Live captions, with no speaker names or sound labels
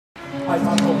I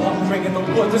found her wandering in the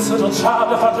wood, this little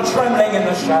child, I found her trembling in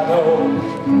the shadow.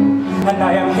 And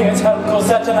I am here to help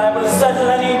Cosette, and I will settle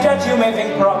any debt you may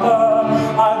think proper.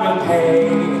 I will pay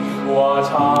what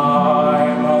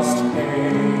I must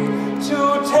pay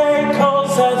to take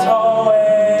Cosette away.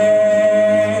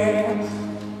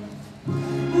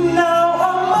 Now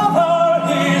her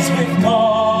mother is with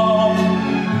God,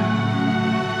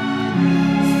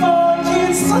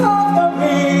 14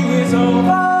 suffering is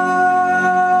over.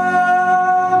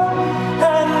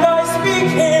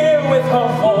 Her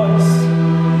voice,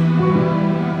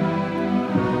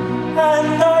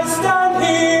 and I stand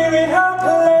here in her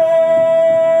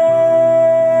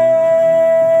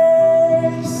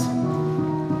place.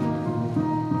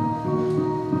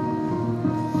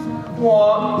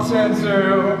 What to do,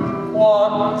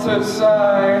 what to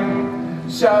say?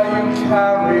 Shall you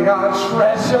carry our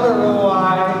treasure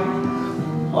away?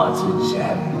 What a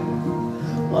gem,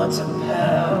 what a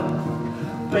pearl,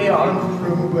 beyond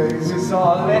rubies is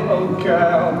our little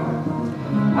girl.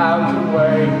 How can we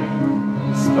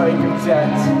speak of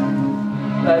debt?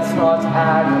 Let's not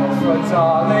haggle for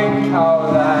darling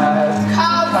Colette.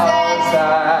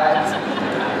 Colette.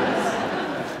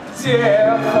 Dear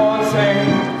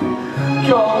 14,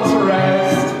 gone to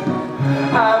rest.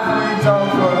 Have we done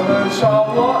for her child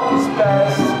what is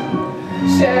best?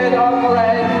 Shared our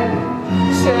bread,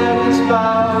 shared each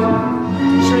bowl,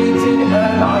 treated her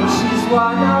like she's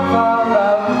one of our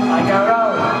own, like our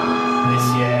own, this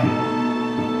year.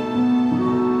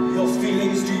 Your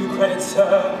feelings do you credit,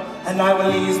 sir, and I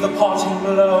will ease the parting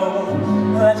blow.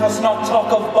 Let us not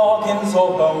talk of bargains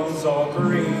or bones or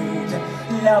greed.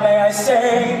 Now may I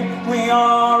say, we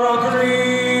are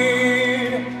agreed.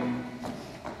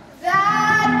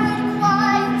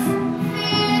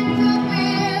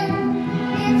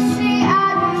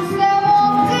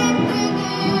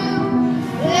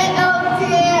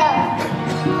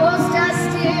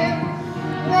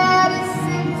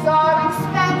 Are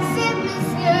expensive,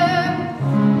 monsieur.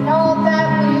 Know that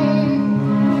we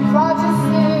grudges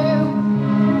do.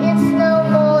 It's no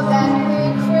more than we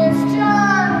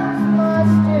Christians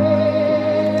must do.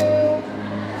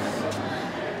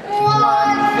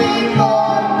 One big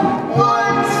more,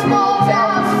 one small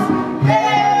doubt.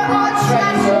 There are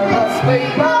treacherous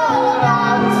people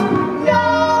about. No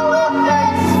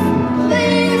offense,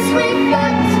 please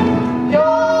reflect.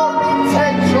 Your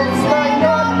intentions may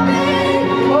not be.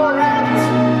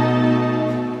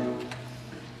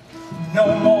 No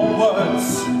more words,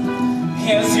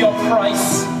 here's your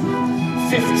price,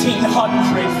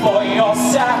 1,500 for your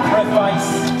sacrifice.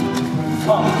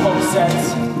 Come, Cosette,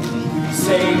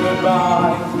 say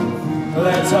goodbye.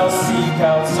 Let us seek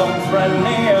out some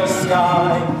friendlier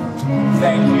sky.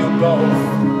 Thank you both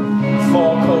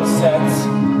for Cosette.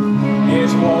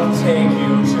 It won't take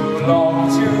you too long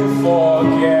to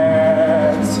forget.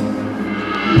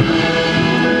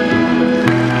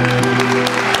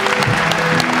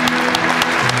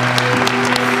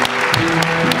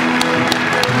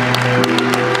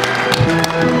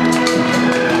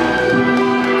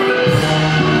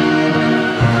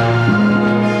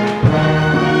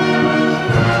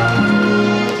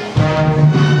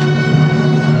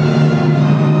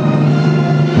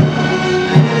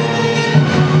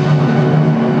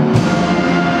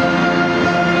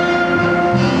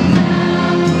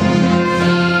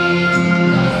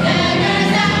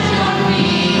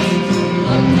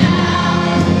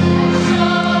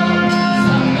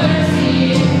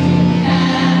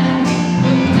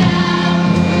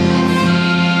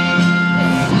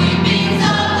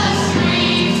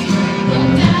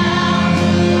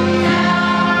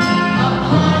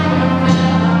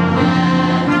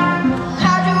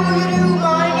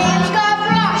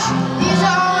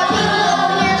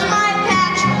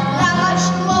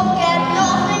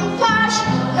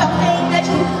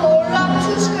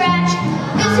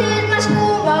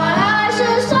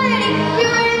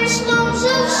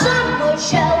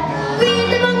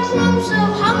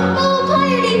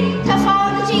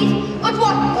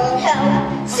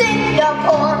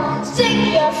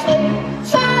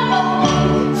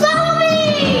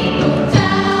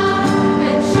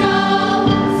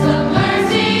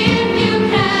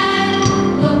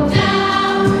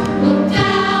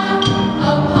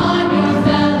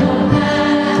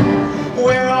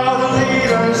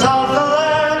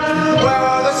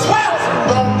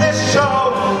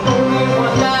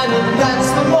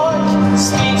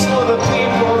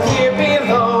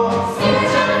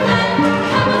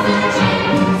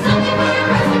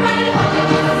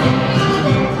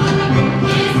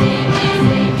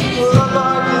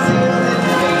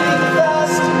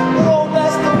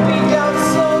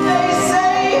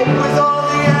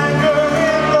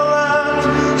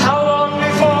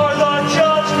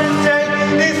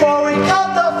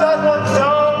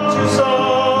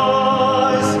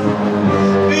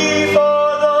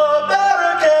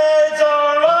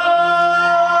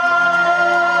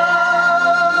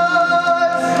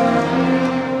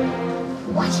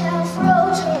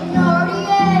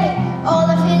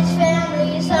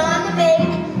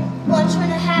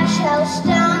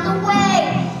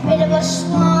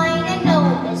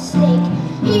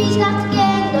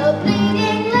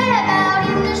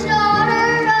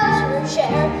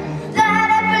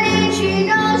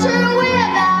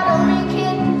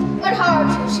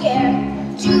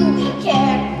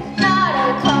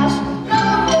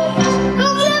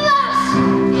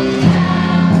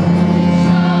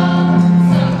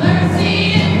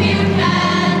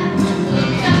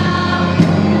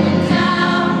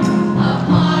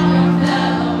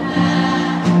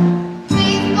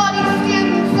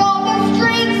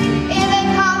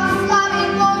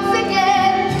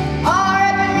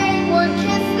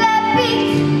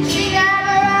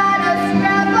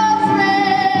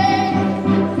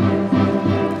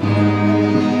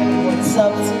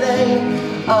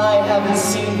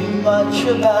 much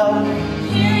about.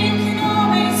 Here you can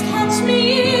always catch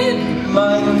me in.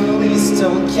 Mind the police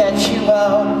don't catch you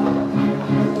out.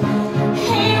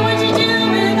 Hey, what'd you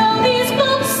do with all these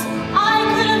books? I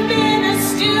could have been a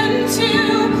student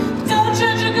too. Don't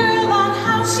judge a girl on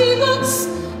how she looks.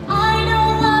 I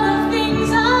know a lot of things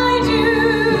I do.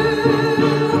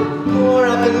 Pour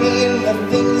up and mean the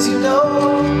things you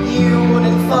know you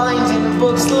wouldn't find in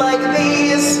books like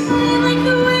these. I like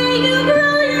the way you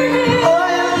grow your hair. I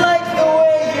like the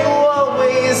way you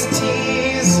always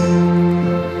tease.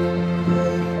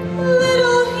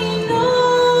 Little he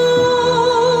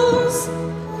knows,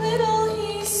 little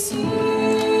he sees.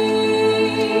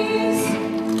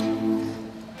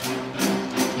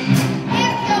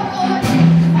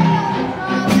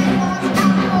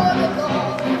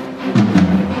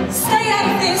 Stay out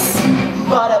of this.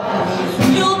 But up and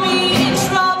mean. You'll be in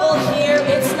trouble here.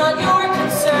 It's not your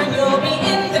concern. You'll be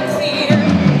in the clear.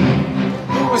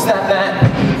 Who was that man?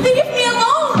 Leave me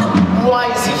alone.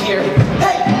 Why is he here?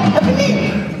 Hey, up and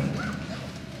mean.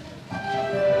 I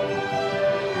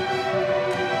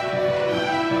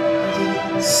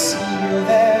didn't see you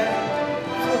there.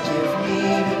 Forgive me.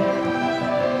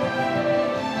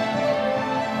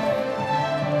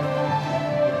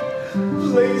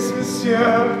 Please,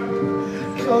 monsieur,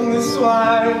 come this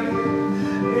way.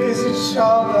 Is a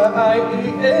child that I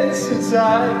eat today?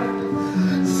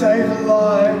 Save a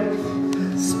life,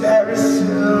 spare a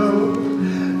soul.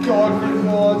 God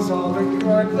rewards all the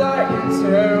good that you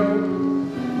do.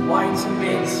 Wait a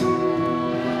bit,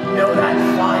 know that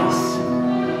face.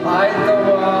 Hide the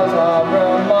world a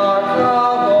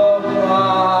remarkable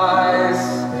place.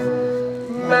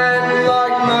 Men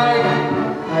like me,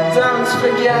 don't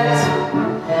forget,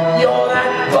 you're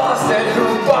that bastard who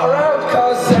borrowed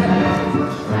Cosette.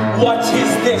 What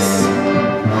is this?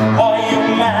 Are you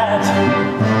mad?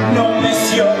 No,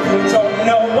 monsieur, you don't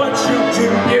know what you do.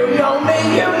 You know me,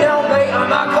 I'm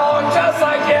not going just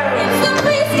like you. So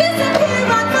please disappear,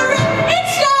 run for it.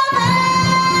 It's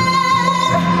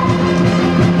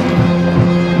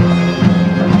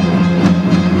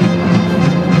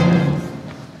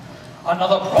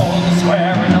Another brawl in the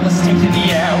square, another stink in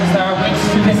the air. Was there a witch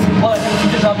to this? Well, I think you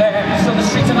did not there. So the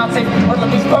streets are not safe, but look,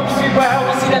 these books we wear.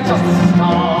 We'll see that justice is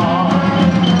done.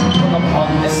 Look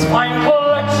upon this fine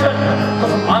collection,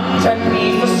 cause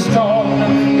underneath the stone,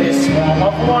 this swarm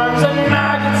of worms and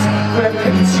maggots could have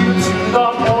picked you to the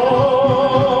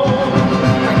bone.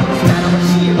 I can stand over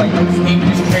here like those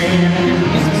English trade, and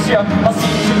yes, monsieur, I'll see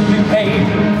you to be paid.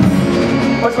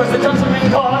 Which was the gentleman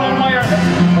gone and my earnest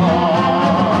gone?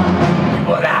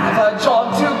 Would have a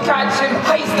job to catch him,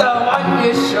 he's the one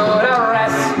you should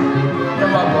arrest. You're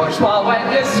a bourgeois when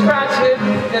you scratch him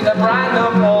in the brand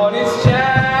upon his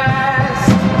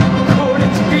chest. Could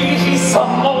it be he's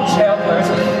some old jailbird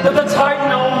that the tide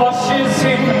now washes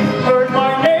in? Heard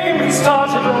my name and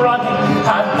started running,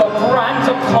 had the brand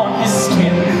upon his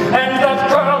skin. And that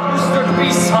girl who stood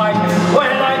beside me,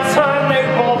 when I turned they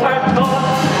both had gone.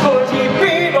 Could he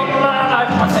be the man I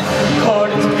wanted?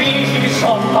 Could it be he's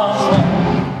Jean Valjean?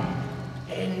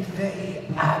 In the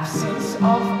absence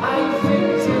of a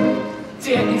victim,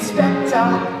 dear Inspector,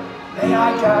 may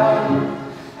I go?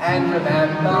 And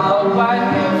remember when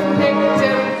you nicked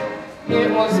him, it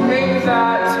was me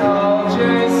that told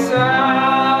you so.